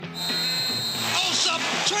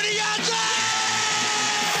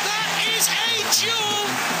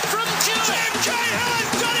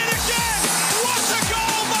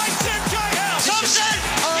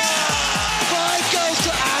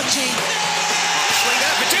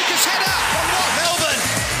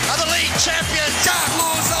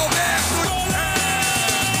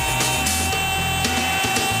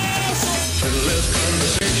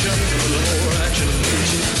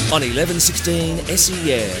on 1116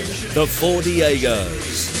 SEN, the Four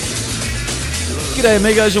Diegos. G'day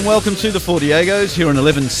amigos and welcome to the Four Diegos here on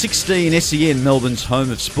 1116 SEN, Melbourne's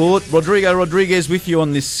home of sport. Rodrigo Rodriguez with you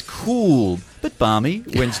on this cool but balmy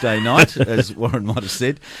Wednesday night, as Warren might have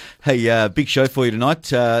said. Hey, big show for you tonight.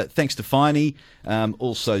 Thanks to Finey,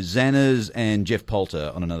 also Zanners and Jeff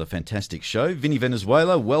Poulter on another fantastic show. Vinny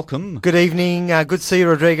Venezuela, welcome. Good evening. Good to see you,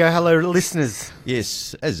 Rodrigo. Hello, listeners.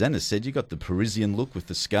 Yes, as Zanners said, you got the Parisian look with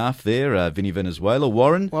the scarf there, Vinny Venezuela.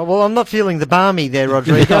 Warren? Well, I'm not feeling the balmy there,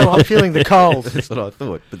 Rodrigo. I'm feeling the cold. That's what I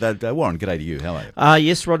thought. But Warren, g'day to you. How are you?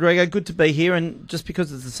 Yes, Rodrigo, good to be here. And just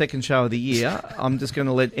because it's the second show of the year, I'm just going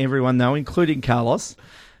to let everyone know, including Carlos,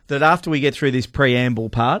 that after we get through this preamble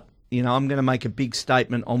part, you know, I'm going to make a big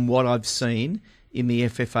statement on what I've seen in the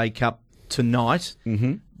FFA Cup tonight.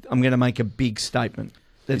 Mm-hmm. I'm going to make a big statement.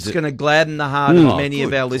 It's going to gladden the heart of many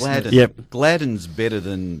of our listeners. Gladden's better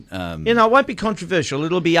than... it won't be controversial.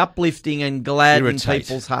 It'll be uplifting and gladden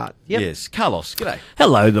people's heart. Yep. Yes. Carlos, g'day.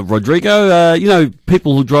 Hello, Rodrigo.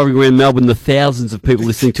 People who are driving around Melbourne, the thousands of people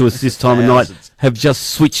listening to us this time of night have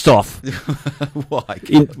just switched off. Why?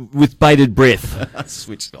 With bated breath.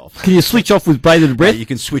 Switched off. Can you switch off with bated breath? You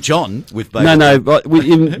can switch on with bated breath. No.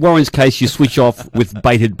 In Warren's case, you switch off with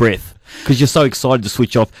bated breath because you're so excited to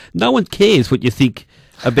switch off. No one cares what you think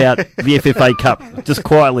about the FFA Cup. Just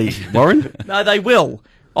quietly, Warren. No, they will.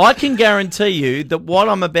 I can guarantee you that what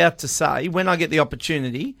I'm about to say, when I get the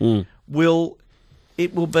opportunity, will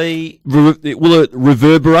be... Will it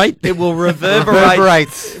reverberate? It will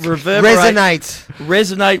reverberate. Reverberate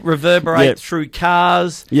through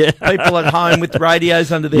cars, people at home with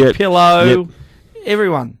radios under their pillow,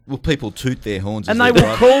 everyone. Will people toot their horns? And they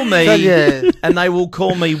will call me, and they will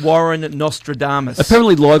call me Warren Nostradamus.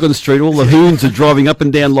 Apparently, Lygon Street, all the hoons are driving up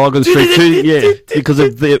and down Lygon Street too. Because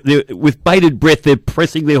of with bated breath, they're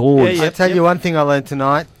pressing their horns. I'll tell you one thing I learned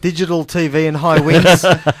tonight: digital TV and high winds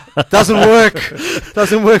doesn't work.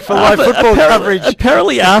 Doesn't work for live football coverage.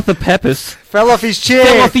 Apparently, Arthur Pappas fell off his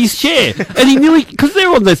chair, and he nearly, because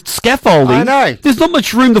they're on the scaffolding. I know. There's not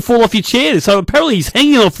much room to fall off your chair, so apparently he's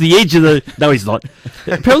hanging off the edge of the. No, he's not.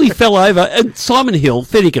 Apparently, he fell over. And Simon Hill,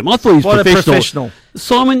 Fennicum, I thought he was professional.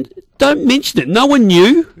 Simon, don't mention it. No one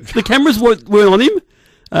knew. The cameras weren't on him.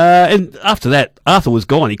 And after that, Arthur was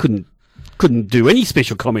gone. He couldn't do any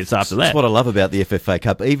special comments after that. That's what I love about the FFA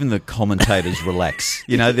Cup. Even the commentators relax.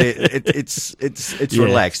 You know, it's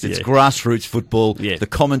relaxed. It's grassroots football. Yeah. The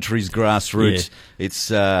commentary's grassroots.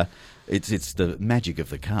 Yeah. It's the magic of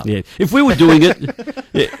the cup. Yeah. If we were doing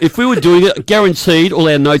it, guaranteed all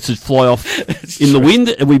our notes would fly off in the wind,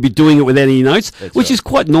 and we'd be doing it without any notes, which is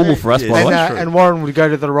quite normal for us, by the way. And Warren would go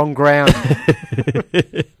to the wrong ground.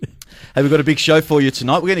 Hey, we've got a big show for you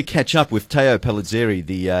tonight. We're going to catch up with Teo Pelizzeri,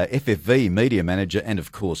 the FFV media manager and,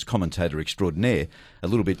 of course, commentator extraordinaire, a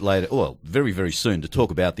little bit later, well, very, very soon, to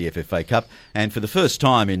talk about the FFA Cup. And for the first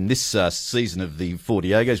time in this season of the Four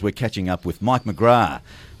Diegos, we're catching up with Mike McGrath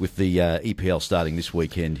with the EPL starting this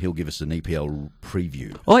weekend. He'll give us an EPL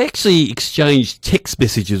preview. I actually exchanged text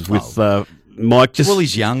messages with... Mike, well,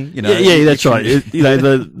 he's young, you know. Yeah, that's right. You know,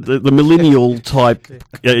 the millennial type,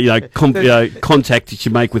 contact that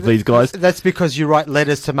you make with these guys. That's because you write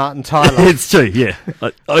letters to Martin Tyler. It's true. Yeah,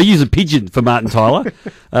 I use a pigeon for Martin Tyler.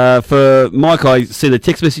 For Mike, I sent a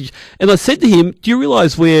text message, and I said to him, "Do you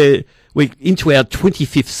realise we're into our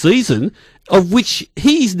 25th season?" Of which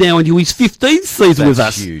he's now into his 15th season with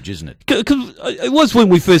us. That's huge, isn't it? Because it was when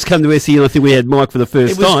we first came to SEN, I think we had Mike for the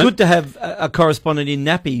first time. It was good to have a correspondent in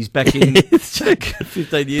nappies back in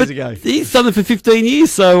 15 years ago. He's done it for 15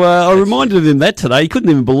 years, so I reminded him that today. He couldn't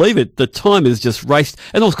even believe it. The time has just raced.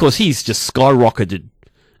 And, of course, he's just skyrocketed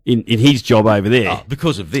in his job over there.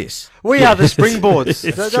 Because of this. We are the springboards.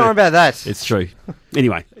 Don't worry about that. It's true.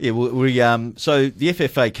 Anyway. Yeah, so the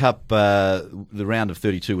FFA Cup, the round of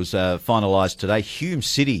 32 was finalised today. Hume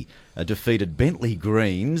City defeated Bentley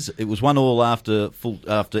Greens. It was 1-1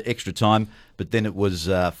 after extra time, but then it was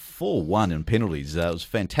 4-1 in penalties. It was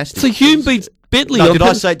fantastic. So Hume beats Bentley. No, did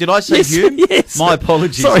I say yes, Hume? Yes. My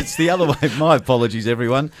apologies. Sorry. It's the other way. My apologies,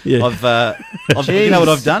 everyone. Yeah. You know what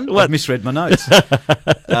I've done? I've misread my notes.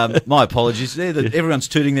 My apologies. Everyone's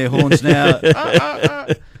tooting their horns now.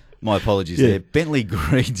 My apologies there. Bentley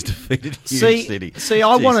Greens defeated Hume City.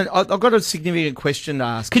 I've got a significant question to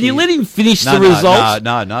ask. Can you let him finish the result?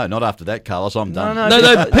 No, not after that, Carlos. I'm done.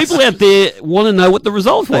 No, people out there want to know what the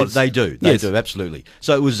result was. They do. They do, absolutely.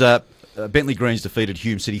 So it was Bentley Greens defeated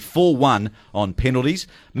Hume City 4-1 on penalties.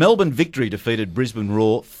 Melbourne Victory defeated Brisbane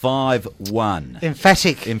Roar 5-1.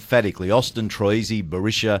 Emphatically. Austin, Troisi,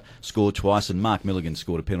 Barisha scored twice, and Mark Milligan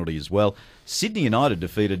scored a penalty as well. Sydney United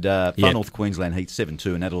defeated Far North Queensland Heat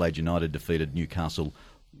 7-2, and Adelaide United defeated Newcastle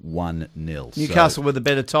 1-0. Newcastle with a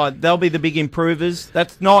better tie. They'll be the big improvers.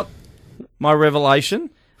 That's not my revelation,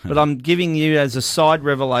 but I'm giving you as a side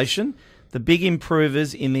revelation. The big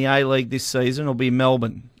improvers in the A-League this season will be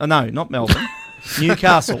Melbourne. Oh, no, not Melbourne.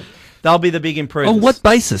 Newcastle. They'll be the big improvers. On what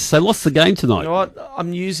basis? They lost the game tonight. You know what?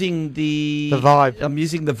 I'm using the vibe. I'm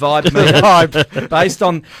using the vibe meter based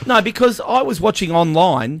on... No, because I was watching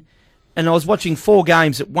online and I was watching 4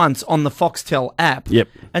 games at once on the Foxtel app. Yep.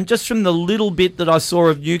 And just from the little bit that I saw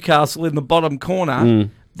of Newcastle in the bottom corner...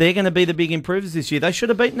 They're going to be the big improvers this year. They should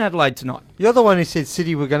have beaten Adelaide tonight. You're the one who said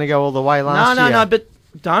City were going to go all the way last year. No, but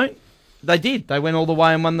don't. They did. They went all the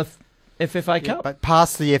way and won the FFA Cup. But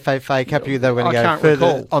past the FFA Cup, they were going to go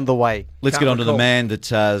further on the way. Let's get on to the man that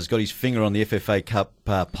has got his finger on the FFA Cup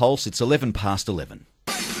pulse. It's 11 past 11.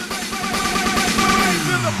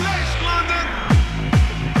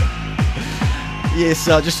 Yes,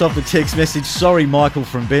 just off the text message. Sorry, Michael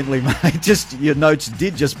from Bentley, mate. Just your notes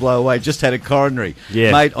did just blow away. Just had a coronary,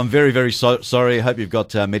 mate. I'm very, very sorry. I hope you've got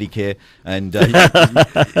Medicare and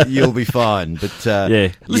you'll be fine. But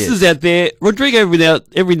listeners out there, Rodrigo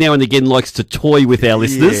every now and again likes to toy with our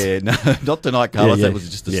listeners. Yeah, no, not tonight, Carlos. That was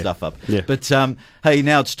just a stuff up. Yeah. But hey,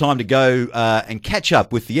 now it's time to go and catch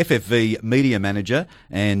up with the FFV media manager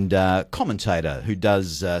and commentator who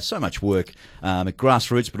does so much work at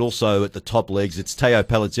grassroots, but also at the top leagues. It's Teo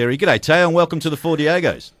Palizzeri. G'day, Teo, and welcome to the Four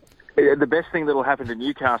Diegos. The best thing that will happen to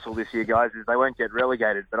Newcastle this year, guys, is they won't get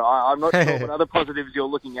relegated. But I'm not sure what other positives you're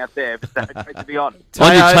looking at there. But great to be on.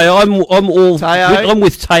 I'm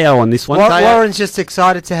with Teo on this one. Warren's just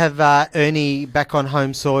excited to have Ernie back on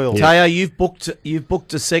home soil. Teo, you've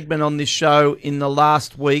booked a segment on this show in the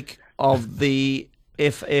last week of the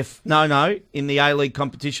in the A-League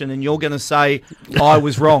competition, and you're going to say I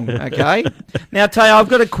was wrong, okay? Now, Teo, I've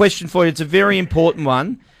got a question for you. It's a very important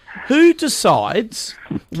one. Who decides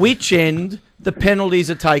which end the penalties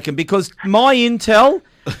are taken? Because my intel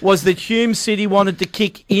was that Hume City wanted to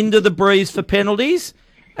kick into the Breeze for penalties,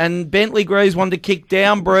 and Bentley Greaves wanted to kick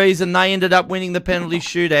down Breeze, and they ended up winning the penalty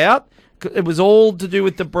shootout. It was all to do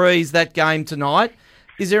with the Breeze, that game tonight.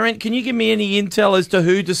 Can you give me any intel as to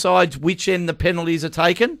who decides which end the penalties are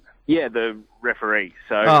taken? Yeah, the referee.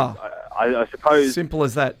 So I suppose... Simple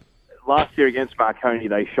as that. Last year against Marconi,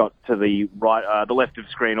 they shot to the right, the left of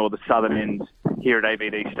screen or the southern end here at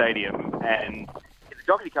AVD Stadium. And in the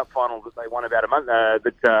Jockey Cup final that they won about a month,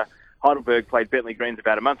 that Heidelberg played Bentley Greens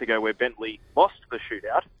about a month ago, where Bentley lost the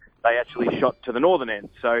shootout, they actually shot to the northern end.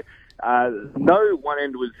 So no one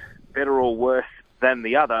end was better or worse than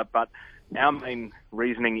the other, but our main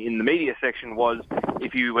reasoning in the media section was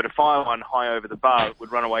if you were to fire one high over the bar, it would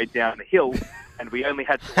run away down the hill, and we only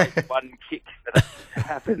had to wait one kick for that to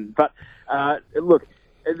happen. But look,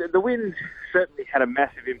 the wind certainly had a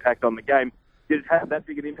massive impact on the game. Did it have that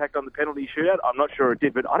big an impact on the penalty shootout? I'm not sure it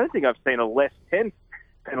did, but I don't think I've seen a less tense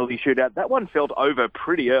penalty shootout. That one felt over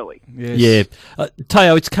pretty early. Yes. Yeah.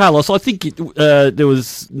 Teo, it's Carlos. I think there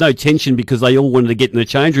was no tension because they all wanted to get in the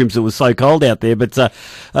change rooms. It was so cold out there. But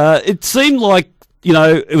it seemed like,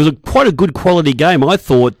 it was quite a good quality game, I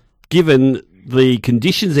thought, given the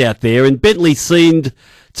conditions out there. And Bentley seemed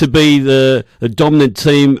to be the dominant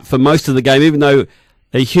team for most of the game, even though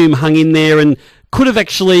Hume hung in there and could have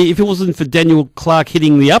actually, if it wasn't for Daniel Clark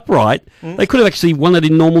hitting the upright, they could have actually won it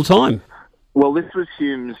in normal time. Well, this was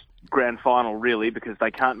Hume's grand final, really, because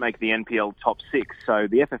they can't make the NPL top 6. So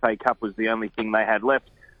the FFA Cup was the only thing they had left.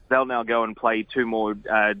 They'll now go and play 2 more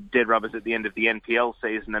dead rubbers at the end of the NPL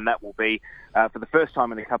season, and that will be, for the first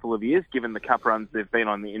time in a couple of years, given the cup runs they've been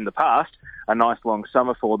on in the past, a nice long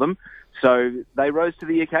summer for them. So they rose to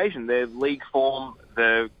the occasion. Their league form,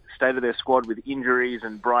 the state of their squad with injuries,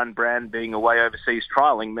 and Brian Brand being away overseas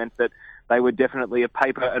trialling meant that they were definitely a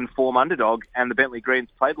paper and form underdog, and the Bentley Greens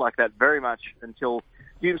played like that very much until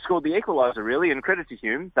Hume scored the equaliser, really, and credit to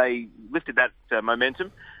Hume. They lifted that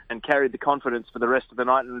momentum and carried the confidence for the rest of the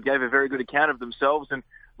night and gave a very good account of themselves. And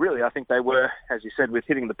really, I think they were, as you said, with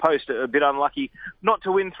hitting the post, a bit unlucky not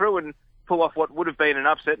to win through and pull off what would have been an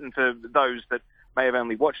upset. And for those that may have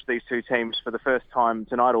only watched these two teams for the first time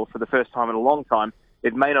tonight or for the first time in a long time,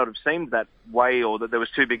 it may not have seemed that way or that there was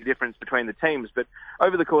too big a difference between the teams. But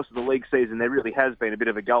over the course of the league season, there really has been a bit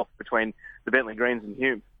of a gulf between the Bentley Greens and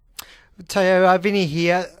Hume. Teo, Vinny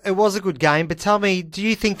here. It was a good game, but tell me, do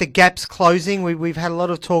you think the gap's closing? We've had a lot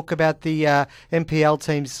of talk about the NPL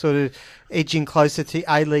teams sort of edging closer to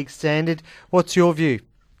A-League standard. What's your view?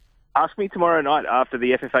 Ask me tomorrow night after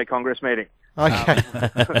the FFA Congress meeting. Okay.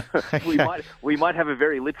 We might have a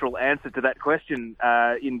very literal answer to that question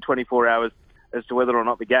in 24 hours as to whether or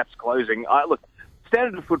not the gap's closing. Look,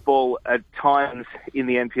 standard of football at times in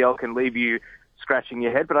the NPL can leave you scratching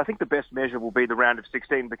your head. But I think the best measure will be the round of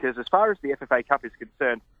 16 because as far as the FFA Cup is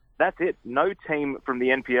concerned, that's it. No team from the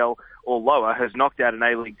NPL or lower has knocked out an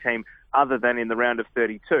A-League team other than in the round of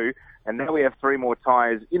 32. And now we have 3 more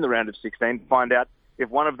ties in the round of 16 to find out if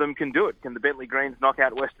one of them can do it. Can the Bentley Greens knock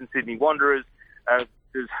out Western Sydney Wanderers?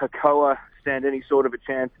 Does Hakoah stand any sort of a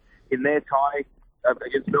chance in their tie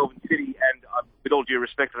against Melbourne City? And with all due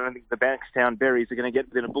respect, I don't think the Bankstown Berries are going to get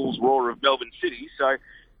within a bull's roar of Melbourne City. So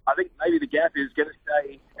I think maybe the gap is going to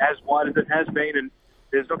stay as wide as it has been, and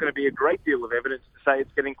there's not going to be a great deal of evidence to say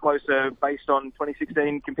it's getting closer based on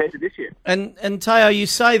 2016 compared to this year. And Teo, you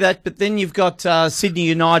say that, but then you've got Sydney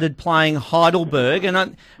United playing Heidelberg,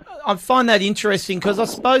 and I find that interesting because I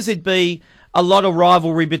suppose there'd be a lot of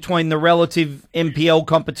rivalry between the relative NPL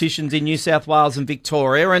competitions in New South Wales and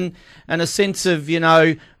Victoria, and a sense of,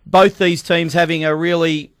 both these teams having a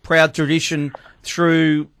really proud tradition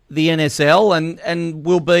through the NSL and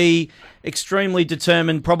will be extremely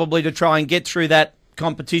determined probably to try and get through that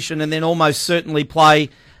competition and then almost certainly play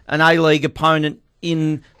an A-League opponent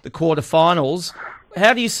in the quarterfinals.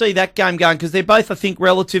 How do you see that game going? Because they're both, I think,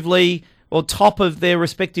 relatively top of their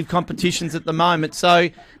respective competitions at the moment. So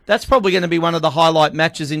that's probably going to be one of the highlight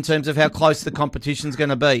matches in terms of how close the competition's going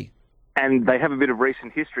to be. And they have a bit of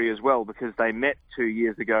recent history as well because they met 2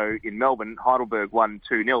 years ago in Melbourne. Heidelberg won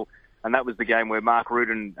 2-0, and that was the game where Mark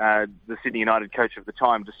Rudin, the Sydney United coach of the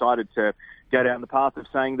time, decided to go down the path of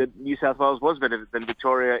saying that New South Wales was better than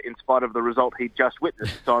Victoria in spite of the result he'd just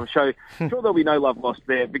witnessed. So I'm sure there'll be no love lost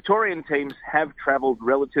there. Victorian teams have travelled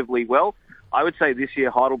relatively well. I would say this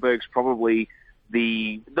year Heidelberg's probably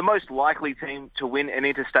the most likely team to win an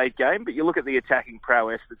interstate game, but you look at the attacking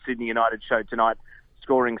prowess that Sydney United showed tonight,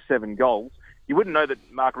 scoring 7 goals. You wouldn't know that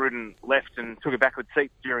Mark Rudin left and took a backward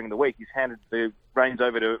seat during the week. He's handed the reins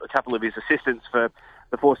over to a couple of his assistants for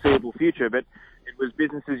the foreseeable future, but it was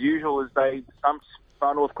business as usual as they thumped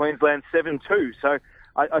Far North Queensland 7-2. So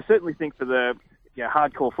I certainly think for the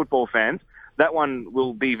hardcore football fans, that one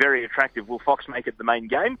will be very attractive. Will Fox make it the main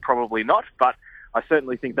game? Probably not, but I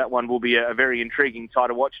certainly think that one will be a very intriguing tie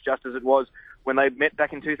to watch, just as it was when they met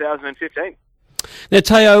back in 2015. Now,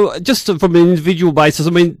 Teo, just from an individual basis, I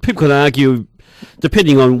mean, people can argue,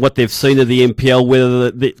 depending on what they've seen of the NPL,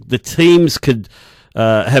 whether the teams could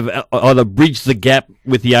have either bridged the gap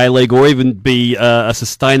with the A-League or even be a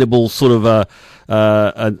sustainable sort of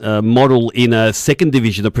a model in a second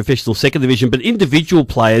division, a professional second division. But individual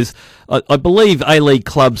players, I believe A-League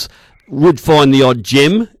clubs would find the odd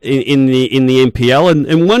gem in the NPL,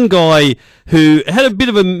 and one guy who had a bit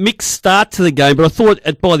of a mixed start to the game, but I thought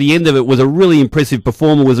by the end of it was a really impressive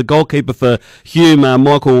performer, was a goalkeeper for Hume,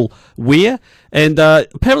 Michael Weir, and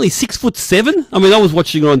apparently 6'7". I mean, I was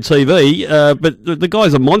watching it on TV, but the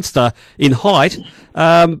guy's a monster in height.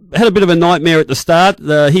 Had a bit of a nightmare at the start.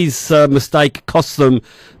 His mistake cost them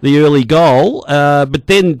the early goal, but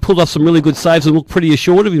then pulled off some really good saves and looked pretty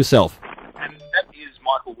assured of himself.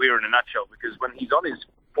 Michael Weir in a nutshell, because when he's on his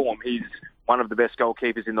form, he's one of the best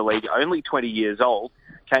goalkeepers in the league, only 20 years old,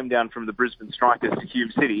 came down from the Brisbane Strikers to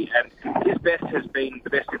Hume City, and his best has been the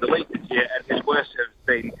best in the league this year, and his worst has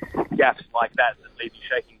been gaffes like that leave you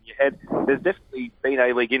shaking your head. There's definitely been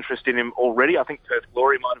A-League interest in him already. I think Perth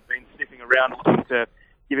Glory might have been sniffing around looking to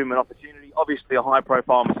give him an opportunity. Obviously, a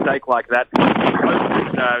high-profile mistake like that,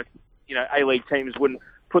 A-League teams wouldn't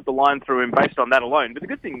put the line through him based on that alone. But the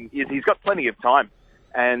good thing is he's got plenty of time.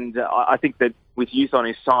 And I think that with youth on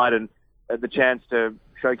his side and the chance to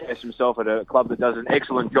showcase himself at a club that does an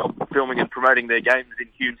excellent job filming and promoting their games in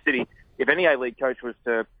Hume City, if any A-League coach was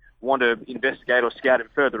to want to investigate or scout him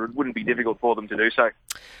further, it wouldn't be difficult for them to do so.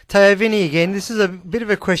 Teo, Vinny again, this is a bit of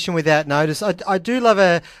a question without notice. I do love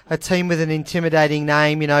a team with an intimidating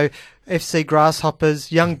name, FC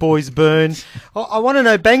Grasshoppers, Young Boys Burn. I want to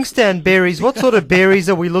know, Bankstown Berries, what sort of berries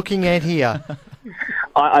are we looking at here?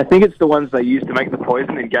 I think it's the ones they used to make the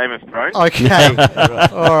poison in Game of Thrones. Okay,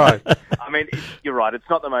 all right. I mean, you're right. It's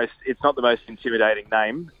not the most intimidating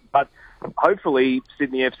name, but hopefully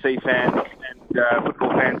Sydney FC fans and football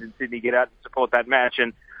fans in Sydney get out and support that match.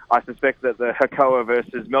 And I suspect that the Hakoah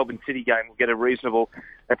versus Melbourne City game will get a reasonable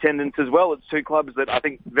attendance as well. It's two clubs that I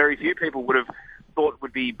think very few people would have thought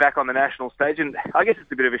would be back on the national stage. And I guess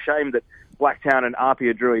it's a bit of a shame that Blacktown and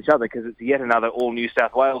Apia drew each other because it's yet another all New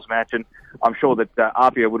South Wales match. And I'm sure that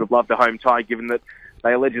Apia would have loved a home tie given that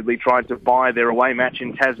they allegedly tried to buy their away match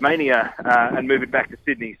in Tasmania and move it back to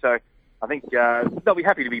Sydney. So I think they'll be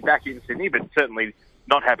happy to be back in Sydney, but certainly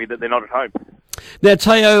not happy that they're not at home. Now,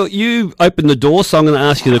 Teo, you opened the door, so I'm going to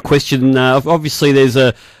ask you the question. Obviously, there's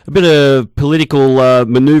a bit of political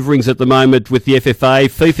manoeuvrings at the moment with the FFA.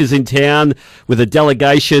 FIFA's in town with a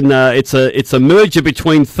delegation. It's a merger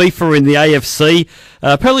between FIFA and the AFC.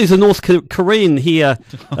 Apparently, there's a North Korean here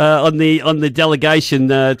on the delegation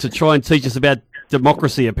to try and teach us about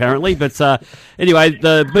democracy, apparently. But anyway,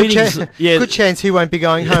 the meetings... Good chance he won't be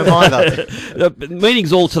going home either. The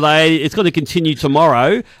meeting's all today. It's going to continue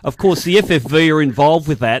tomorrow. Of course, the FFV are involved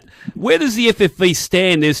with that. Where does the FFV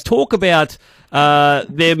stand? There's talk about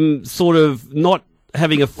them sort of not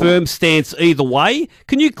having a firm stance either way.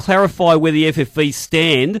 Can you clarify where the FFV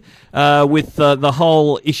stand with the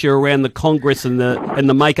whole issue around the Congress and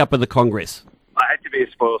the makeup of the Congress? I hate to be a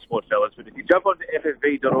spoil sport, fellas, but if you jump onto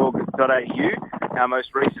ffv.org.au, our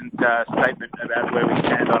most recent statement about where we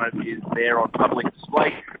stand on it is there on public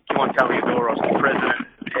display. Kimon Taliadoros, the president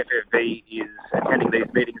of the FFV, is attending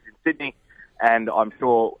these meetings in Sydney, and I'm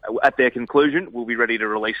sure at their conclusion we'll be ready to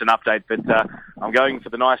release an update. But I'm going for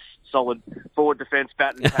the nice, solid forward defence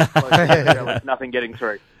bat and pass close, nothing getting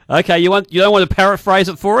through. Okay, you don't want to paraphrase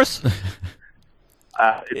it for us?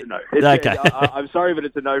 It's a no. Okay. I'm sorry, but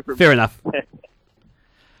it's a no from Fair enough.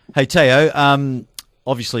 Hey, Teo,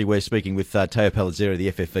 obviously we're speaking with Teo Palazzeri,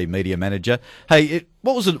 the FFV media manager. Hey,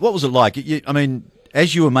 what was it like? I mean,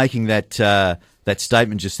 as you were making that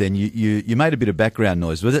statement just then, you made a bit of background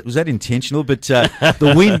noise. Was that intentional? But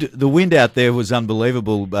the wind out there was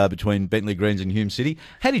unbelievable between Bentley Greens and Hume City.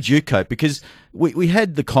 How did you cope? Because we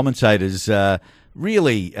had the commentators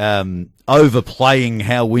really overplaying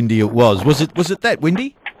how windy it was. Was it that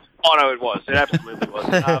windy? Oh no, it was. It absolutely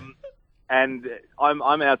was. And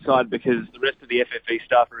I'm outside because the rest of the FFV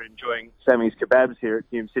staff are enjoying Sammy's kebabs here at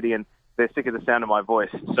Hume City, and they're sick of the sound of my voice.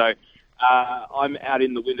 So I'm out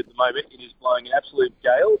in the wind at the moment. It is blowing an absolute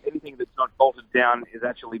gale. Anything that's not bolted down is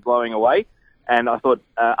actually blowing away. And I thought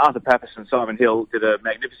Arthur Pappas and Simon Hill did a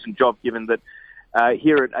magnificent job, given that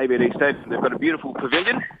here at ABD Stadium they've got a beautiful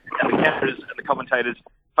pavilion, and the cameras and the commentators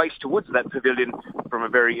face towards that pavilion from a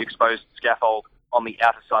very exposed scaffold on the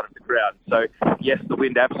outer side of the crowd. So, yes, the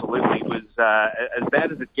wind absolutely was as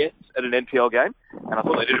bad as it gets at an NPL game, and I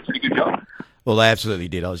thought they did a pretty good job. Well, they absolutely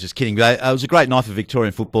did. I was just kidding. It was a great night for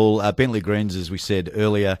Victorian football. Bentley Greens, as we said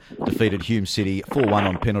earlier, defeated Hume City 4-1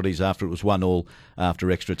 on penalties after it was 1-1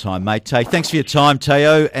 after extra time. Mate, thanks for your time,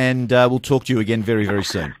 Teo, and we'll talk to you again very, very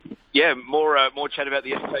soon. Yeah, more chat about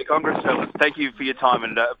the FFA Congress. So thank you for your time,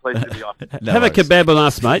 and a pleasure to be on. Have a kebab on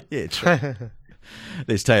us, mate. Yeah, true.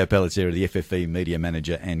 There's Teo Palazzeri, the FFV media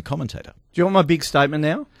manager and commentator. Do you want my big statement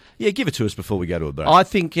now? Yeah, give it to us before we go to a break. I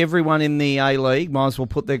think everyone in the A-League might as well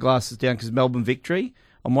put their glasses down because Melbourne Victory,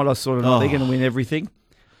 on what I sort of know, they're going to win everything.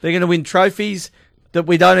 They're going to win trophies that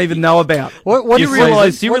we don't even know about. What do you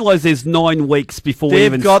realise there's 9 weeks before we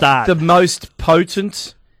even start? They've got the most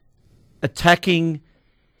potent attacking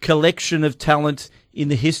collection of talent in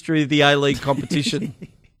the history of the A-League competition.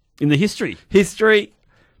 In the history? History.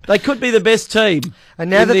 They could be the best team. And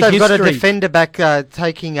now that they've got a defender back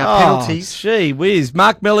taking penalties. Gee whiz.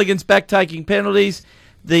 Mark Milligan's back taking penalties.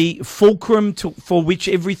 The fulcrum for which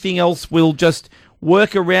everything else will just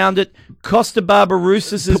work around it. Costa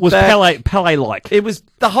Barbarouses is back. Pele-like. It was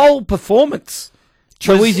the whole performance.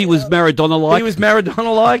 Troisi was Maradona-like. He was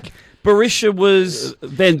Maradona-like. Berisha was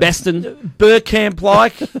Van Basten.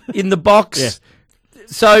 Burkamp-like in the box. Yeah.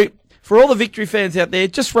 So, for all the Victory fans out there,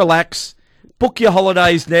 just relax. Book your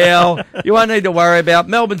holidays now. You won't need to worry about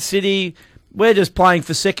Melbourne City. We're just playing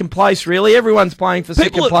for second place, really. Everyone's playing for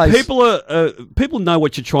second place. People know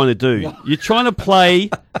what you're trying to do. You're trying to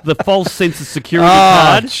play the false sense of security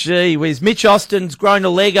card. Gee whiz. Mitch Austin's grown a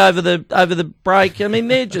leg over the break. I mean,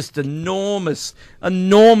 they're just enormously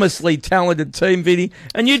talented team, Vinny.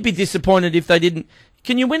 And you'd be disappointed if they didn't.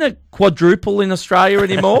 Can you win a quadruple in Australia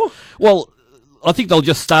anymore? Well, I think they'll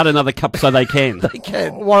just start another cup so they can. They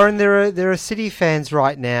can. Warren, there are City fans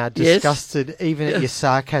right now disgusted even at your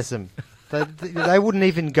sarcasm. They wouldn't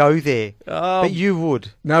even go there, but you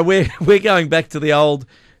would. No, we're going back to the old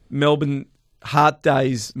Melbourne Heart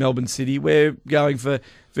Days, Melbourne City. We're going for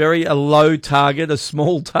a low target, a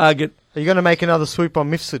small target. Are you going to make another swoop on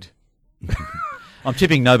Mifsud? I'm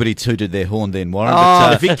tipping nobody tooted their horn then, Warren.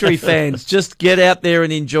 But, Victory fans, just get out there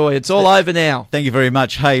and enjoy. It's all over now. Thank you very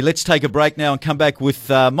much. Hey, let's take a break now and come back with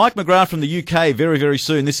Mike McGrath from the UK very, very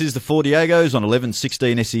soon. This is the Four Diegos on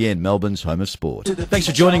 11:16 SEN, Melbourne's home of sport. Thanks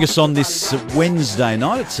for joining us on this Wednesday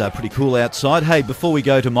night. It's pretty cool outside. Hey, before we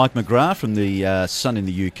go to Mike McGrath from the Sun in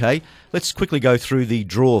the UK, let's quickly go through the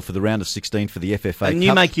draw for the round of 16 for the FFA Cup. And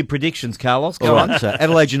you make your predictions, Carlos. Go on. So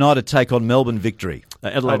Adelaide United take on Melbourne Victory.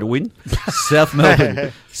 Adelaide will win. South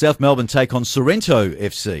Melbourne take on Sorrento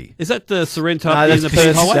FC. Is that the Sorrento No, up that's in the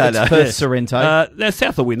Perth, Highway? that's Perth Sorrento. Now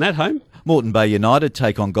South will win that home. Moreton Bay United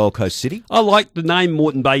take on Gold Coast City. I like the name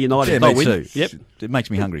Moreton Bay United. Yeah, They'll me win. too. Yep. It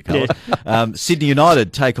makes me hungry, Carlos. Sydney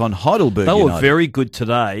United take on Heidelberg They were United. very good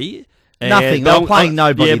today. And Nothing. They were playing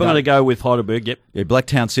nobody, Yeah, but I'm though. going to go with Heidelberg. Yep. Yeah,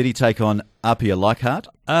 Blacktown City take on Apia Leichhardt.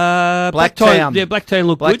 Blacktown. Yeah, Blacktown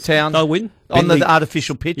look Blacktown. good. They'll win. On Bentley- the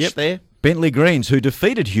artificial pitch Yep. there. Bentley Greens, who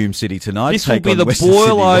defeated Hume City tonight, This will take be on the Western Sydney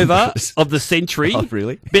boil-over Wanderers. of the century. Oh,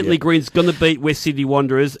 really? Bentley Yeah. Green's going to beat West Sydney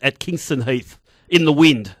Wanderers at Kingston Heath in the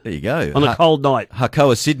wind There you go. on a cold night.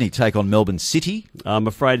 Hakoah Sydney take on Melbourne City. I'm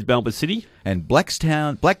afraid it's Melbourne City. And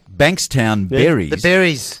Bankstown Berries The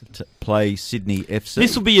Berries. play Sydney FC.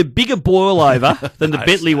 This will be a bigger boil-over than the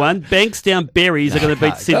Bentley one. Bankstown Berries are going to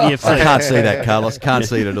beat Sydney FC. I can't see that, Carlos. Can't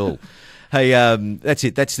see it at all. Hey, that's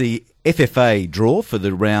it. That's the FFA draw for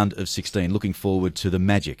the round of 16. Looking forward to the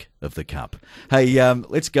magic of the Cup. Hey,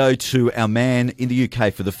 let's go to our man in the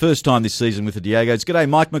UK for the first time this season with the Diegos. G'day,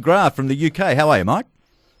 Mike McGrath from the UK. How are you, Mike?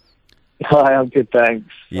 Hi, I'm good, thanks.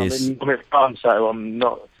 Yes. I'm in France, so I'm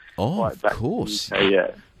not Oh, quite of back course. to the UK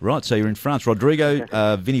yet. Right, so you're in France. Rodrigo,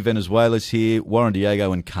 Vinny Venezuela's here, Warren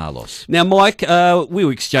Diego and Carlos. Now, Mike, we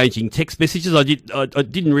were exchanging text messages. I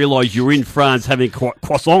didn't realise you were in France having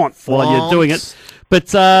croissant while you're doing it. But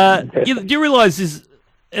do you realise this,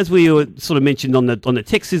 as we were sort of mentioned on the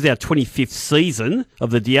text, is our 25th season of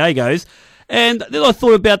the Diegos. And then I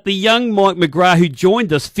thought about the young Mike McGrath who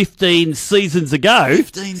joined us 15 seasons ago.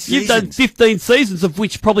 15 You've done seasons. 15 seasons, of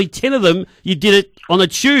which probably 10 of them you did it on a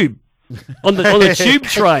tube, on a tube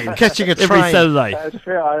train, Catching a every train. Saturday. That's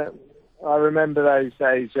true. I remember those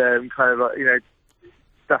days, kind of like,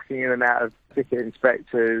 ducking in and out of ticket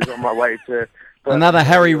inspectors on my way to... Another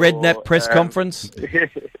Harry or, Redknapp press conference.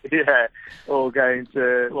 Yeah, or going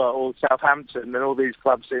to, all Southampton, and all these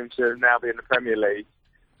clubs seem to now be in the Premier League.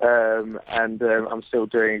 And I'm still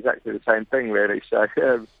doing exactly the same thing, really. So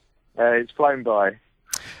it's flown by.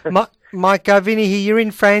 Mike, Vinny here. You're in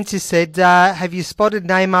France, you said. Have you spotted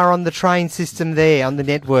Neymar on the train system there, on the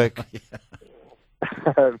network?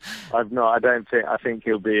 I've not. I don't think. I think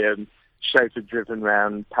he'll be chauffeur-driven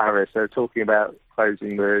around Paris. They're talking about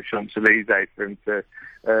closing the Champs-Élysées for him to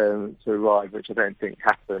arrive, which I don't think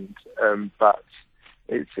happened. But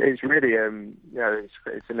it's really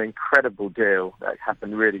it's an incredible deal that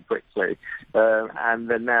happened really quickly, and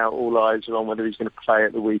then now all eyes are on whether he's going to play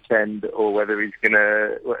at the weekend or whether he's going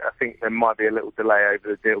to. I think there might be a little delay over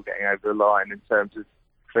the deal getting over the line in terms of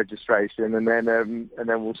registration, and then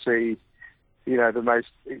we'll see. The most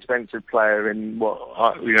expensive player in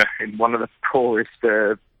in one of the poorest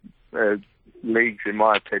leagues, in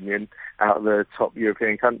my opinion, out of the top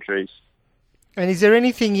European countries. And is there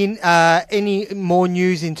anything any more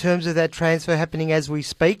news in terms of that transfer happening as we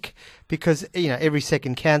speak? Because every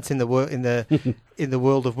second counts in the in the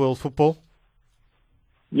world of world football.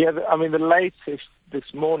 Yeah, I mean the latest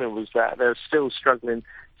this morning was that they're still struggling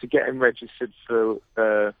to get him registered for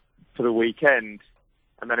the weekend,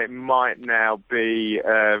 and then it might now be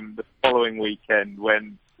the following weekend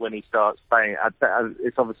when he starts playing.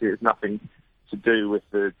 It's obviously it's nothing to do with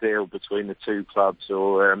the deal between the two clubs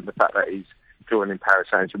or the fact that he's joining Paris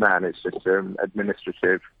Saint-Germain. It's just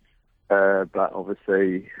administrative. But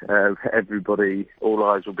obviously, everybody, all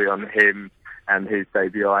eyes will be on him and his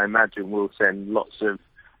debut. I imagine we'll send lots of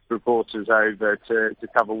reporters over to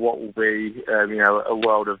cover what will be, a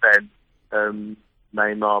world event.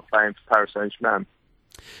 Neymar playing for Paris Saint-Germain.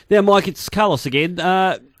 Now, Mike, it's Carlos again.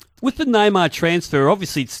 With the Neymar transfer,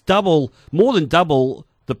 obviously it's more than double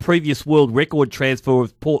the previous world record transfer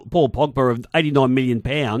of Paul Pogba of £89 million.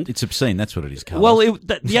 It's obscene, that's what it is, Carlos. Well,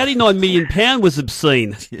 the £89 million was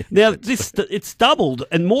obscene. Now, it's doubled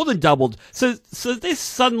and more than doubled. So this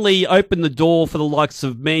suddenly opened the door for the likes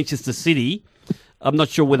of Manchester City. I'm not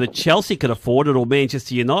sure whether Chelsea could afford it or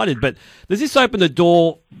Manchester United, but does this open the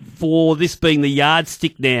door for this being the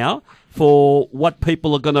yardstick now for what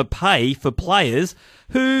people are going to pay for players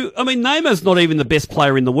who, Neymar's not even the best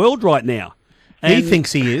player in the world right now. He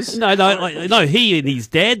thinks he is. No, he and his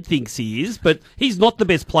dad thinks he is, but he's not the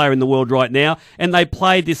best player in the world right now, and they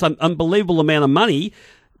played this unbelievable amount of money.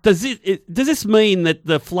 Does this mean that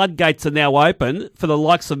the floodgates are now open for the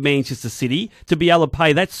likes of Manchester City to be able to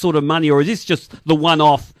pay that sort of money, or is this just the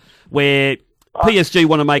one-off where PSG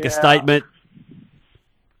want to make a statement?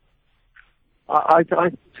 I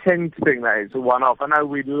tend to think that it's a one-off. I know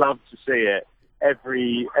we'd love to see it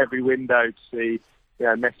every window to see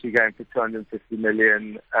Messi going for 250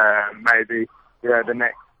 million, maybe the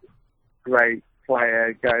next great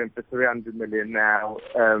player going for 300 million now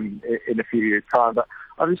in a few years' time. But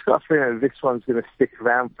I've just got a feeling that this one's going to stick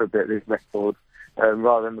around for a bit, this record,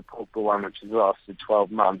 rather than the Pogba one, which has lasted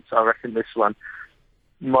 12 months. I reckon this one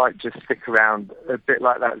might just stick around a bit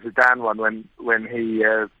like that Zidane one when he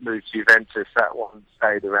moved to Juventus. That one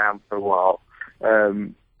stayed around for a while.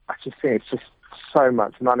 I just think it's just so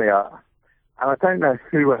much money. And I don't know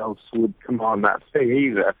who else would command that fee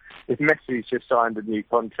either. If Messi's just signed a new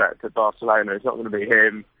contract at Barcelona, it's not going to be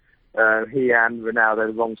him. He and Ronaldo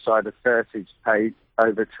alongside a 30 to pay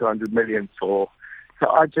over 200 million for. So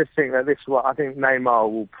I just think that I think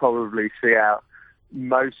Neymar will probably see out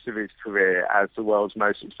most of his career as the world's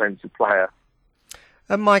most expensive player.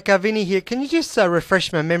 Mike, Vinny here. Can you just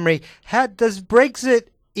refresh my memory? How does Brexit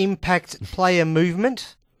impact player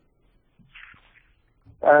movement?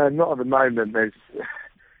 Not at the moment.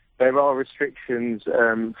 There are restrictions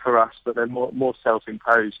for us, but they're more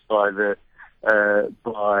self-imposed by the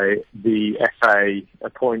FA, a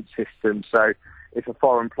point system. So if a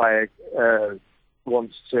foreign player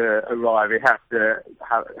wants to arrive, they have to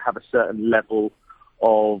have a certain level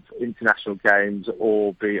of international games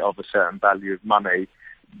or be of a certain value of money.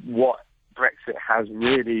 What Brexit has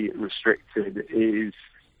really restricted is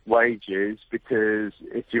wages, because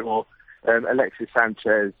if you're Alexis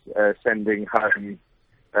Sanchez sending home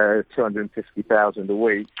 250,000 a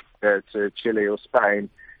week to Chile or Spain,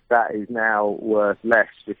 that is now worth less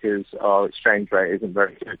because our exchange rate isn't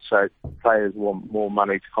very good. So players want more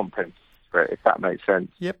money to compensate for it, if that makes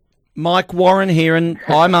sense. Yep. Mike Warren here, and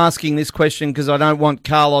I'm asking this question because I don't want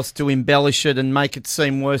Carlos to embellish it and make it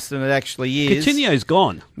seem worse than it actually is. Coutinho's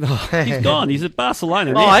gone. He's gone. He's at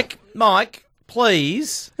Barcelona now. Mike,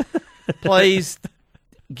 please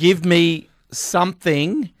give me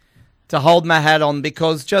something to hold my hat on,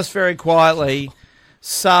 because just very quietly,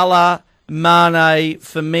 Salah, Mane,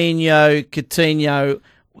 Firmino, Coutinho,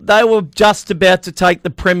 they were just about to take the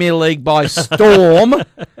Premier League by storm.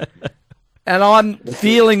 And I'm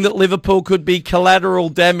feeling that Liverpool could be collateral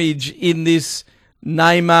damage in this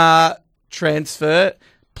Neymar transfer.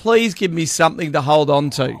 Please give me something to hold on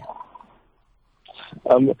to.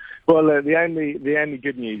 The only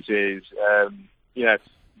good news is,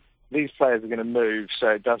 these players are going to move, so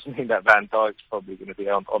it does mean that Van Dijk's probably going to be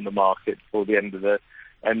on the market before the end of the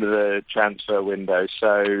transfer window.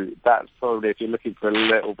 So that's probably, if you're looking for a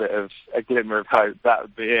little bit of a glimmer of hope, that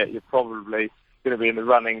would be it. You're probably going to be in the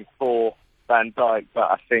running for Van Dijk, but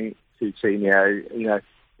I think Coutinho,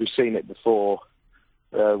 we've seen it before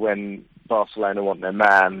when Barcelona want their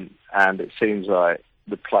man, and it seems like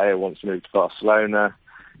the player wants to move to Barcelona.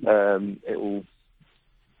 I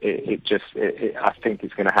think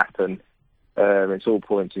it's going to happen. It's all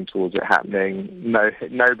pointing towards it happening.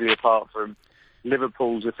 Nobody apart from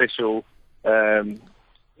Liverpool's official lines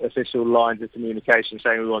of communication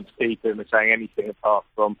saying we want to keep him, and saying anything apart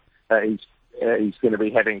from he's going to be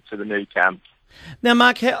heading to the Nou Camp. Now,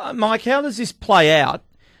 Mike, how does this play out?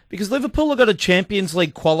 Because Liverpool have got a Champions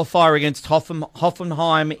League qualifier against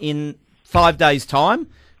Hoffenheim in 5 days' time,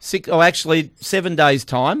 7 days'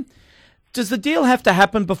 time. Does the deal have to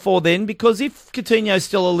happen before then? Because if Coutinho's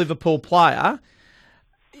still a Liverpool player,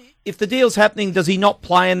 if the deal's happening, does he not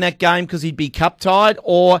play in that game because he'd be cup-tied?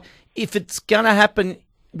 Or if it's going to happen,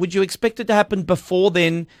 would you expect it to happen before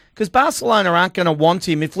then? Because Barcelona aren't going to want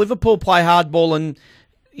him. If Liverpool play hardball and,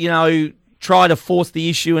 try to force the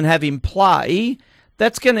issue and have him play,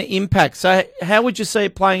 that's going to impact. So how would you see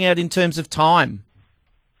it playing out in terms of time?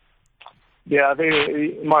 Yeah, I think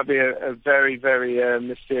it might be a very, very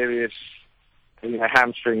mysterious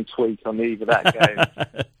hamstring tweak on the eve of that game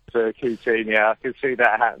for Coutinho. I could see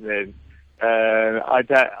that happening.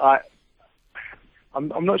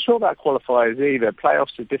 I'm not sure about qualifiers either.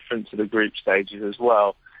 Playoffs are different to the group stages as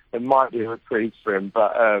well. There might be a reprieve for him,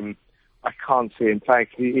 but I can't see him playing.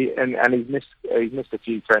 And he's missed a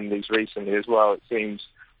few friendlies recently as well. It seems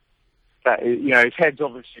that his head's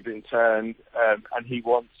obviously been turned, and he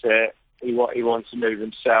wants it. He wants to move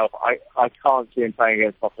himself. I can't see him playing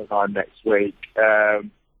against Hoffenheim next week.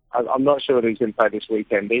 I'm not sure that he's going to play this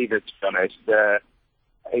weekend either, to be honest.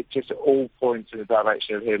 It just all points in the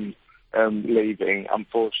direction of him leaving,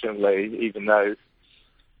 unfortunately, even though,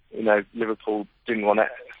 Liverpool don't want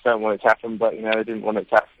it to happen, but, they didn't want it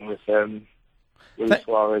to happen with Luis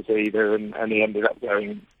Suarez either, and he ended up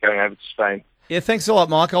going over to Spain. Yeah, thanks a lot,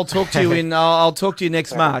 Mike. I'll talk to you I'll talk to you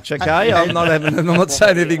next March. Okay, I'm not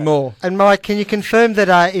saying anything more. And Mike, can you confirm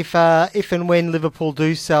that if and when Liverpool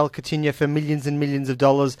do sell Coutinho for millions and millions of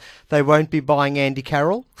dollars, they won't be buying Andy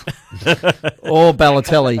Carroll or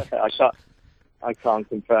Balotelli? I can't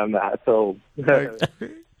confirm that at all.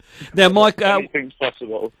 Now, Mike, anything's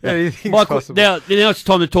possible. Mike, now it's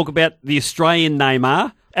time to talk about the Australian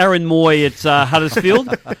Neymar. Aaron Moy at Huddersfield,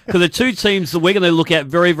 because the two teams that we're going to look at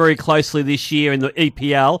very, very closely this year in the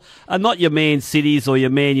EPL are not your Man Cities or your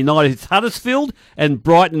Man United. It's Huddersfield and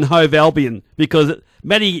Brighton Hove Albion, because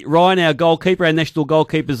Matty Ryan, our goalkeeper, our national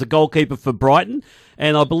goalkeeper, is a goalkeeper for Brighton.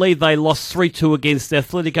 And I believe they lost 3-2 against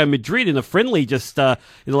Atletico Madrid in a friendly just in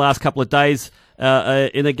the last couple of days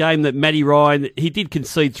in a game that Matty Ryan, he did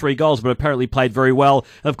concede 3 goals, but apparently played very well.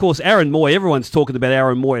 And of course, Aaron Moy, everyone's talking about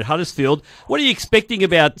Aaron Moy at Huddersfield. What are you expecting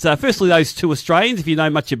about, firstly, those two Australians, if you know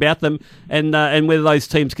much about them, and whether those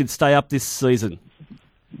teams can stay up this season?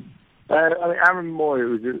 I mean, Aaron Moy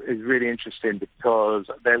is really interesting because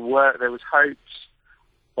there was hopes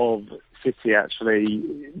of City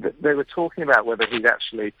actually. They were talking about whether he'd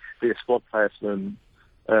actually be a squad player for them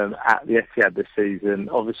at the Etihad this season.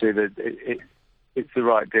 Obviously, it's the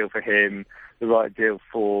right deal for him, the right deal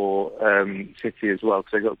for City as well,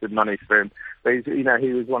 because they got good money for him. But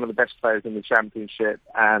he was one of the best players in the Championship,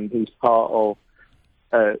 and he's part of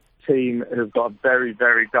a team who've got a very,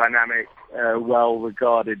 very dynamic,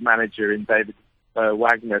 well-regarded manager in David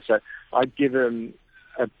Wagner. So I'd give him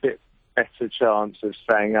a bit better chance of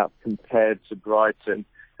staying up compared to Brighton,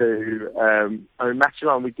 who, Matty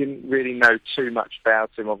Ryan, we didn't really know too much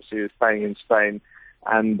about him. Obviously, he was playing in Spain,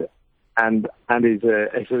 and is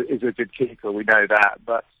a good keeper. We know that,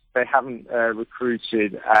 but they haven't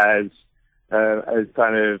recruited as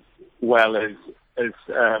kind of well as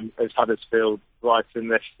Huddersfield, Brighton.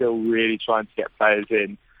 They're still really trying to get players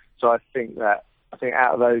in. So I think out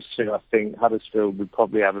of those two, I think Huddersfield would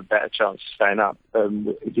probably have a better chance of staying up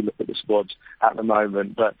if you look at the squads at the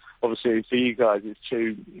moment. But obviously for you guys, it's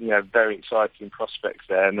two very exciting prospects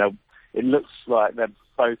there, and it looks like they're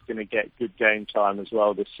both going to get good game time as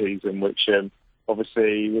well this season, which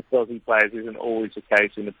obviously with Aussie players isn't always the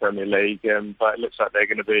case in the Premier League. But it looks like they're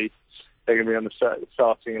going to be on the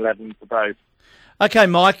starting 11 for both. Okay,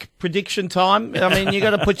 Mike, prediction time. I mean, you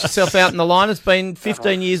got to put yourself out in the line. It's been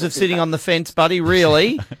 15 years of sitting on the fence, buddy,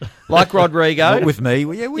 really, like Rodrigo. Not with me.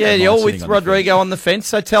 You're with Rodrigo on the fence.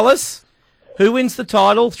 So tell us, who wins the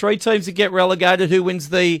title? 3 teams that get relegated. Who wins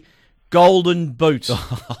the Golden Boot?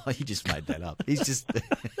 Oh, you just made that up. He's just...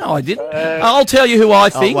 No, I didn't. I'll tell you who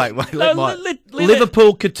I think. Wait.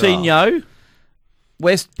 Liverpool, Coutinho,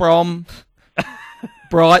 West Brom,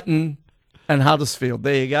 Brighton, and Huddersfield.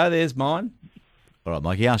 There you go. There's mine. All right,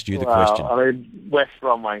 Mike, he asked you the question. I mean, West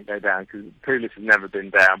Brom won't go down because Pulis has never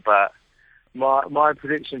been down. But my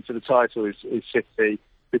prediction for the title is City,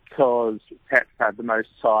 because Pep's had the most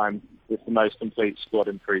time with the most complete squad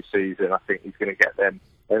in pre-season. I think he's going to get them.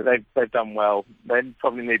 They've done well. They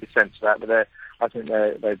probably need a sense of that, but I think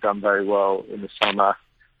they've done very well in the summer.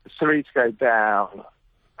 The 3 to go down,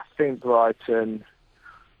 I think Brighton.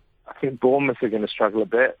 I think Bournemouth are going to struggle a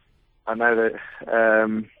bit. I know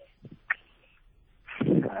that.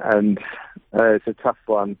 And it's a tough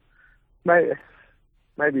one. Maybe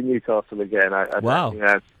Newcastle again. Wow.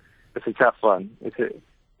 It's a tough one.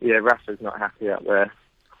 Rafa's not happy up there.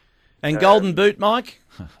 And Golden Boot, Mike?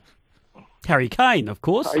 Harry Kane, of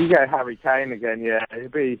course. You go Harry Kane again, yeah.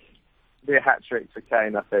 It'd be a hat-trick for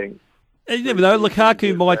Kane, I think. You never know.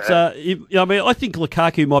 Lukaku might. I think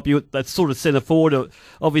Lukaku might be that sort of centre forward.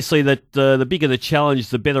 Obviously, that the bigger the challenge,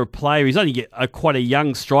 the better player. He's only quite a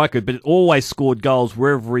young striker, but always scored goals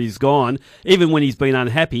wherever he's gone, even when he's been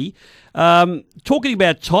unhappy. Talking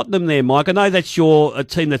about Tottenham, there, Mike. I know that's a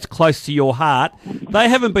team that's close to your heart. They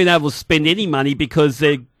haven't been able to spend any money because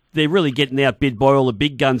they're really getting outbid by all the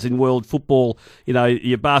big guns in world football.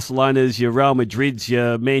 Your Barcelonas, your Real Madrids,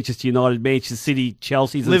 your Manchester United, Manchester City,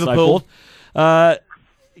 Chelsea's, and Liverpool. so forth.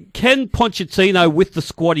 Can Pochettino, with the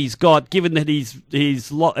squad he's got, given that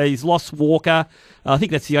he's lost Walker, I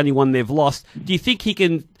think that's the only one they've lost, do you think he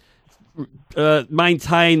can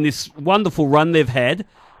maintain this wonderful run they've had,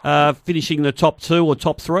 finishing in the top 2 or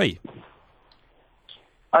top 3?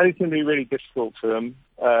 I think it's going to be really difficult for them.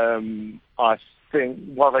 I think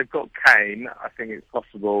while they've got Kane, I think it's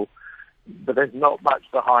possible, but there's not much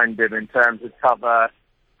behind him in terms of cover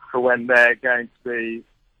for when they're going to be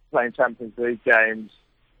playing Champions League games.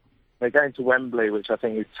 They're going to Wembley, which I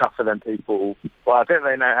think is tougher than people. Well, I think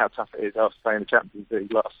they know how tough it is after playing the Champions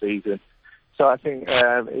League last season. So I think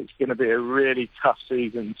it's going to be a really tough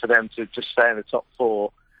season for them to just stay in the top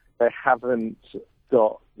 4. They haven't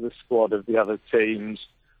got the squad of the other teams.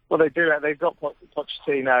 Well, they do. They've got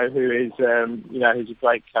Pochettino, who is, who's a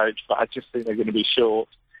great coach, but I just think they're going to be short.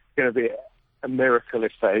 It's going to be a miracle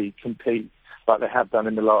if they compete like they have done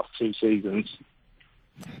in the last 2 seasons.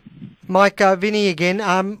 Mike, Vinny again.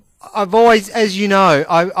 I've always, as you know,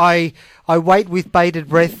 I wait with bated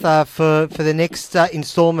breath for the next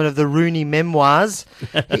instalment of the Rooney memoirs.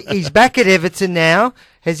 He's back at Everton now.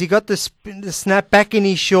 Has he got the snap back in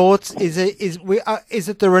his shorts? Is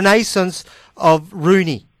it the renaissance of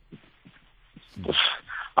Rooney?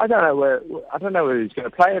 I don't know whether he's going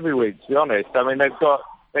to play every week. To be honest, I mean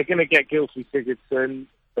they're going to get Gylfi Sigurdsson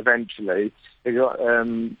eventually. They got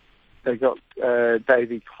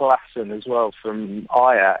Davy Klaassen as well from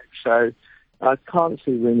Ajax. So I can't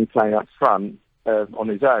see Rooney playing up front on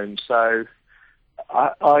his own. So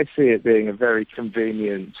I see it being a very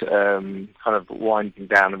convenient kind of winding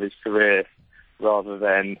down of his career, rather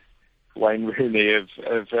than Wayne Rooney of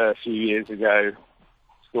a few years ago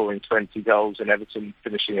scoring 20 goals and Everton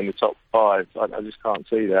finishing in the top 5. I just can't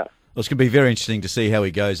see that. Well, it's going to be very interesting to see how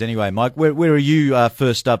he goes. Anyway, Mike, where are you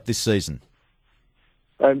first up this season?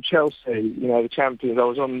 Chelsea, the champions. I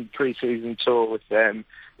was on pre-season tour with them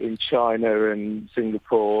in China and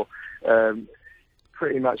Singapore.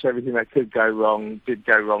 Pretty much everything that could go wrong did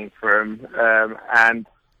go wrong for them, and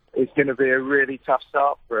it's going to be a really tough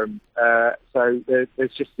start for them. So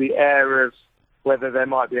there's just the air of whether there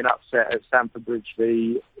might be an upset at Stamford Bridge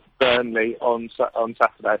v Burnley on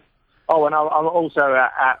Saturday. Oh, and I'm also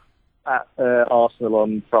at Arsenal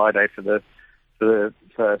on Friday for the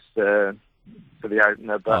first for the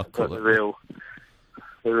opener, but the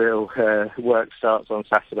real work starts on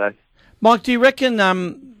Saturday. Mike, do you reckon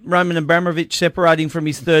Roman Abramovich separating from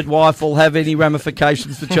his third wife will have any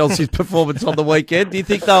ramifications for Chelsea's performance on the weekend? Do you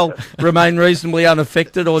think they'll remain reasonably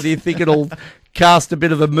unaffected, or do you think it'll cast a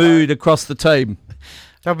bit of a mood across the team?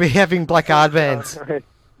 They'll be having black armbands.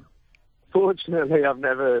 Fortunately, I've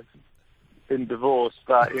never been divorced,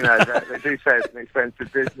 but they do say it's an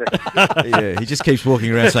expensive business. Yeah, he just keeps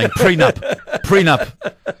walking around saying prenup.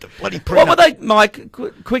 Bloody prenup. What were they, Mike?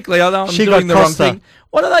 Quickly, I know I'm doing the wrong thing.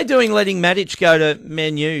 What are they doing, letting Matic go to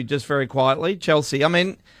Man U just very quietly? Chelsea. I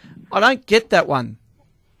mean, I don't get that one.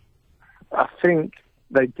 I think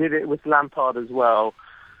they did it with Lampard as well,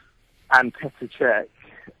 and Petr Cech.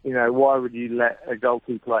 Why would you let a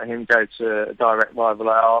goalkeeper like him go to a direct rival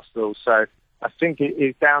like Arsenal? So I think it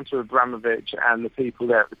is down to Abramovich and the people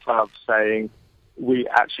there at the club saying, we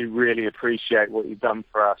actually really appreciate what you've done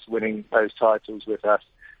for us, winning those titles with us,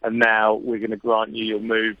 and now we're going to grant you your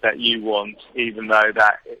move that you want, even though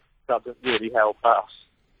that it doesn't really help us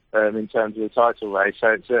in terms of the title race.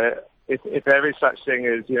 So if there is such thing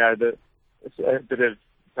as a bit of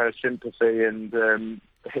kind of sympathy and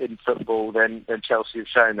in football, then Chelsea have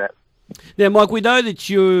shown that. Now, Mike, we know that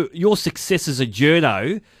your success as a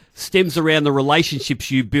journo stems around the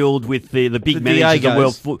relationships you build with the big managers of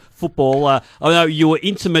world football. I know you were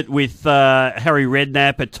intimate with Harry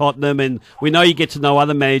Redknapp at Tottenham, and we know you get to know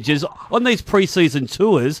other managers. On these pre-season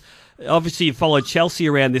tours, obviously you followed Chelsea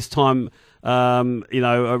around this time,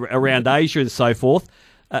 around Asia and so forth.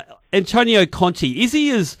 Antonio Conte, is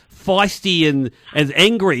he as feisty and as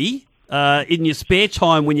angry in your spare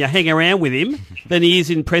time when you hang around with him than he is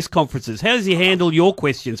in press conferences? How does he handle your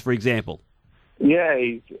questions, for example? Yeah,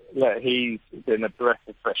 he's been a breath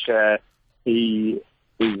of fresh air. He's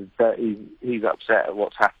upset at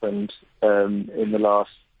what's happened in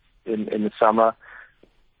the summer,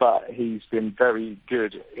 but he's been very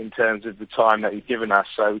good in terms of the time that he's given us.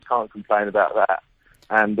 So we can't complain about that.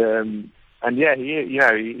 And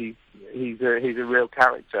he's a real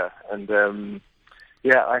character. And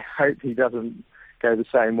I hope he doesn't go the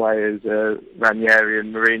same way as Ranieri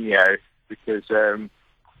and Mourinho, because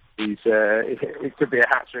it could be a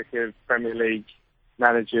hat-trick of Premier League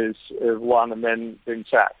managers of one and then been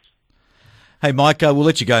sacked. Hey, Mike, we'll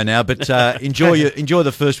let you go now, but enjoy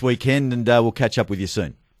the first weekend, and we'll catch up with you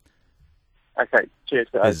soon. Okay, cheers,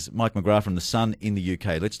 guys. There's Mike McGrath from The Sun in the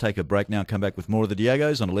UK. Let's take a break now and come back with more of the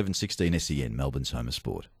Diegos on 1116 SEN, Melbourne's home of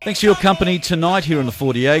sport. Thanks for your company tonight here on the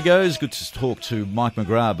Four Diegos. Good to talk to Mike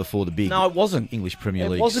McGrath before the big English Premier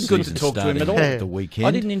League season. It wasn't good to talk to him at all. The weekend.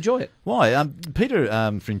 I didn't enjoy it. Why? Peter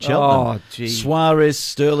Frinchelton, Suarez,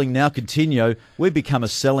 Sterling, now Coutinho. We've become a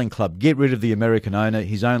selling club. Get rid of the American owner.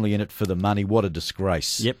 He's only in it for the money. What a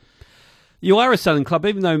disgrace. Yep. You are a selling club,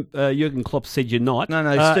 even though Jurgen Klopp said you're not. No,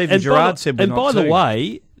 Steven Gerrard said we're not. And by the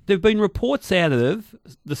way, there have been reports out of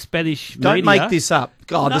the Spanish media. Don't make this up.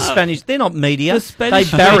 God, the Spanish, they're not media. The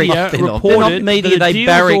Spanish media reported that the deal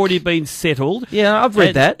has already been settled. Yeah, I've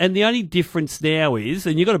read that. And the only difference now is,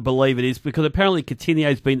 and you've got to believe it is, because apparently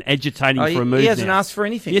Coutinho's been agitating for a move. He hasn't asked for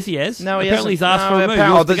anything. Yes, he has. No, apparently he's asked for a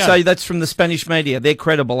move. So that's from the Spanish media. They're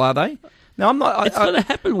credible, are they? No, I'm not. It's going to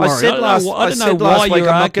happen, Warren. I said last week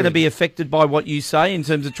I'm not going to be affected by what you say in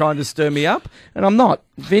terms of trying to stir me up, and I'm not.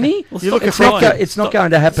 Vinny, You look it's affected. not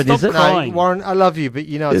going to happen, Stop is it? No, crying. Warren, I love you, but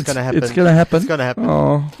you know it's going to happen. It's going to happen. It's going to happen.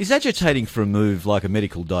 Oh. Is agitating for a move like a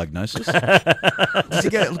medical diagnosis? Does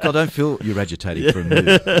it go, look, I don't feel you're agitating for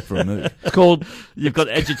a move. It's called, you've got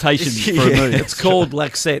agitation for a Yeah. move. It's called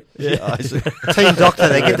Laxette. I see. Team doctor.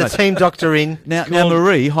 They get the team doctor in. Now,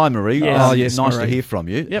 Marie. Hi, Marie. Yes. Oh, yes, nice Marie. to hear from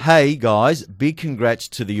you. Yep. Hey, guys, big congrats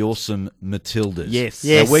to the awesome Matildas. Yes.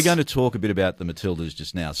 Yes. Now, we're going to talk a bit about the Matildas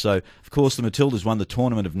just now. So, of course, the Matildas won the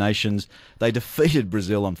Tournament of Nations. They defeated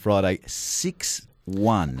Brazil on Friday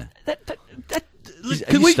 6-1.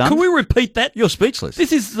 Can we repeat that? You're speechless.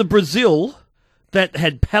 This is the Brazil that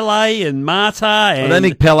had Pelé and Marta. And I don't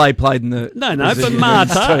think Pelé played in the. No, but Brazilian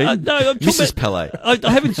Marta. team. No, I'm talking Mrs. about, Pelé.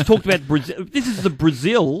 I haven't talked about Brazil. This is the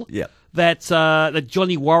Brazil Yep. that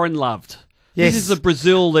Johnny Warren loved. Yes. This is the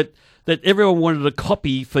Brazil that everyone wanted to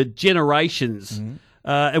copy for generations. Mm-hmm.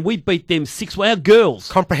 And we beat them 6-1. Our girls,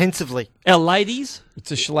 Comprehensively. our ladies,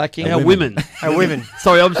 It's a shellacking. our women. Our women.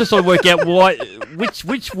 Sorry, I was just trying to work out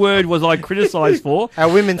which word was I criticised for.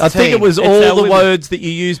 Our women's I team. think it was It's all our the women. words that you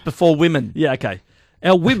used before women. Yeah, okay.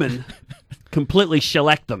 Our women completely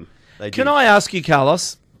shellacked them. They did. Can I ask you,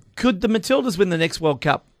 Carlos? Could the Matildas win the next World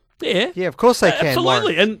Cup? Yeah. Yeah, of course they can.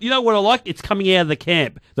 Absolutely. Warren. And you know what I like? It's coming out of the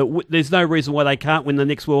camp that there's no reason why they can't win the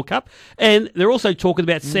next World Cup. And they're also talking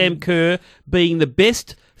about Sam Kerr being the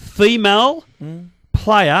best female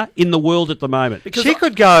player in the world at the moment. She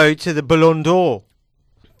could go to the Ballon d'Or.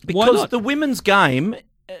 Why Because not? the women's game,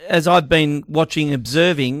 as I've been watching,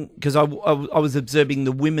 observing, because I was observing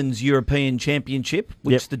the Women's European Championship,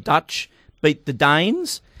 which Yep. the Dutch beat the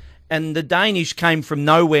Danes, and the Danish came from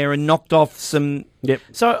nowhere and knocked off some. Yep.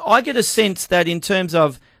 So I get a sense that in terms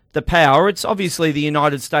of the power, it's obviously the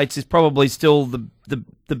United States is probably still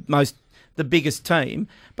the biggest team,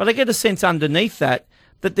 but I get a sense underneath that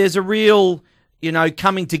there's a real,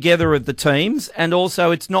 coming together of the teams, and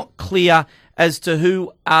also it's not clear as to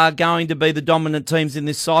who are going to be the dominant teams in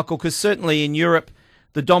this cycle, because certainly in Europe,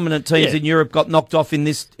 the dominant teams Yeah. in Europe got knocked off in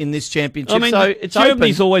this championship. I mean, so it's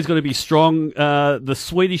Germany's open. always going to be strong. The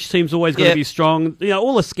Swedish team's always going Yeah. to be strong.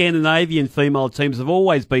 All the Scandinavian female teams have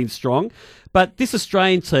always been strong. But this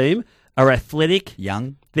Australian team are athletic.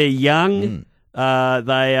 Young. They're young.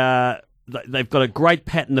 They've got a great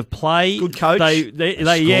pattern of play. Good coach.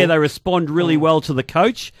 They respond really well to the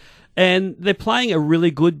coach. And they're playing a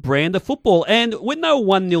really good brand of football. And when they were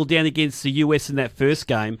 1-0 down against the US in that first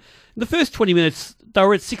game, in the first 20 minutes, they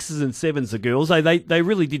were at 6s and 7s, the girls. They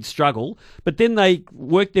really did struggle. But then they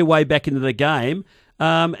worked their way back into the game.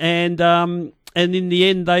 And in the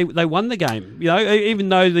end, they won the game. Even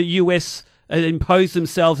though the US imposed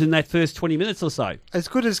themselves in that first 20 minutes or so. As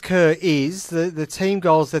good as Kerr is, the team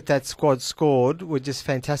goals that squad scored were just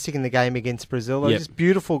fantastic in the game against Brazil. They were Yep. just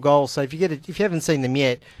beautiful goals. So if you haven't seen them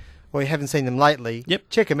yet, or you haven't seen them lately, Yep.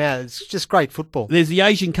 check them out. It's just great football. There's the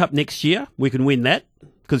Asian Cup next year. We can win that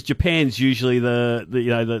because Japan's usually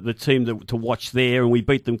the team to watch there, and we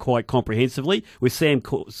beat them quite comprehensively with Sam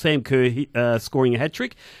Kerr scoring a hat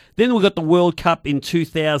trick. Then we've got the World Cup in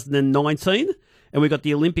 2019. And we've got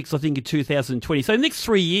the Olympics, I think, in 2020. So the next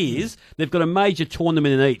 3 years, they've got a major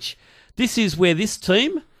tournament in each. This is where this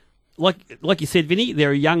team, like you said, Vinny,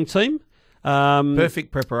 they're a young team.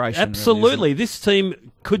 Perfect preparation. Absolutely. This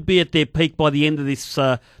team could be at their peak by the end of this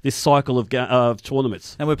cycle of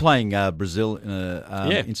tournaments. And we're playing Brazil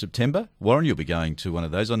in September. Warren, you'll be going to one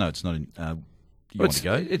of those. I know it's not in... you want to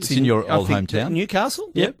go? It's in your I old think, hometown. Newcastle.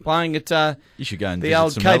 Yep. Playing at You should go and the visit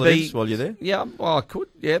old some KB relatives while you're there. Yeah, well, I could.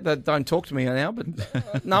 Yeah, but don't talk to me now.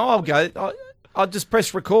 But no, I'll go. I'll just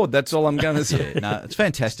press record. That's all I'm going to say. No, it's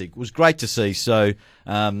fantastic. It was great to see. So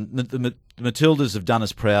the Matildas have done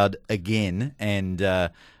us proud again, and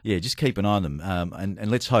just keep an eye on them. And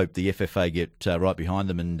let's hope the FFA get right behind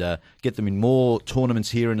them and get them in more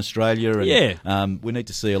tournaments here in Australia. And, we need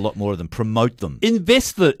to see a lot more of them. Promote them.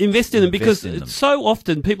 Invest in them, because in them. so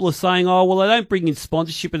often people are saying, "Oh, well, they don't bring in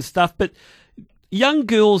sponsorship and stuff," but young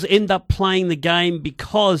girls end up playing the game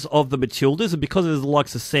because of the Matildas and because of the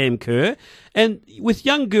likes of Sam Kerr. And with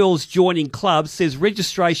young girls joining clubs, there's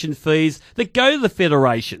registration fees that go to the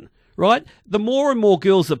federation, right? The more and more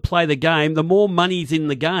girls that play the game, the more money's in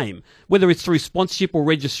the game, whether it's through sponsorship or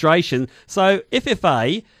registration. So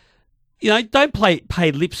FFA, don't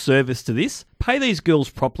pay lip service to this. Pay these girls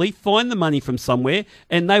properly, find the money from somewhere,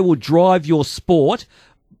 and they will drive your sport.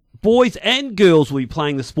 Boys and girls will be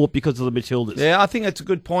playing the sport because of the Matildas. Yeah, I think that's a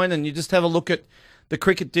good point. And you just have a look at the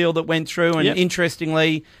cricket deal that went through. And Yep.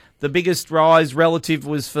 interestingly, the biggest rise relative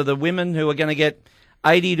was for the women, who are going to get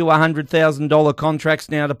 $80,000 to $100,000 contracts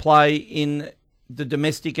now to play in the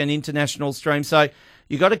domestic and international stream. So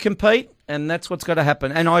you got to compete, and that's what's got to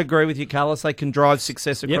happen. And I agree with you, Carlos. They can drive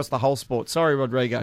success across the whole sport. Sorry, Rodrigo.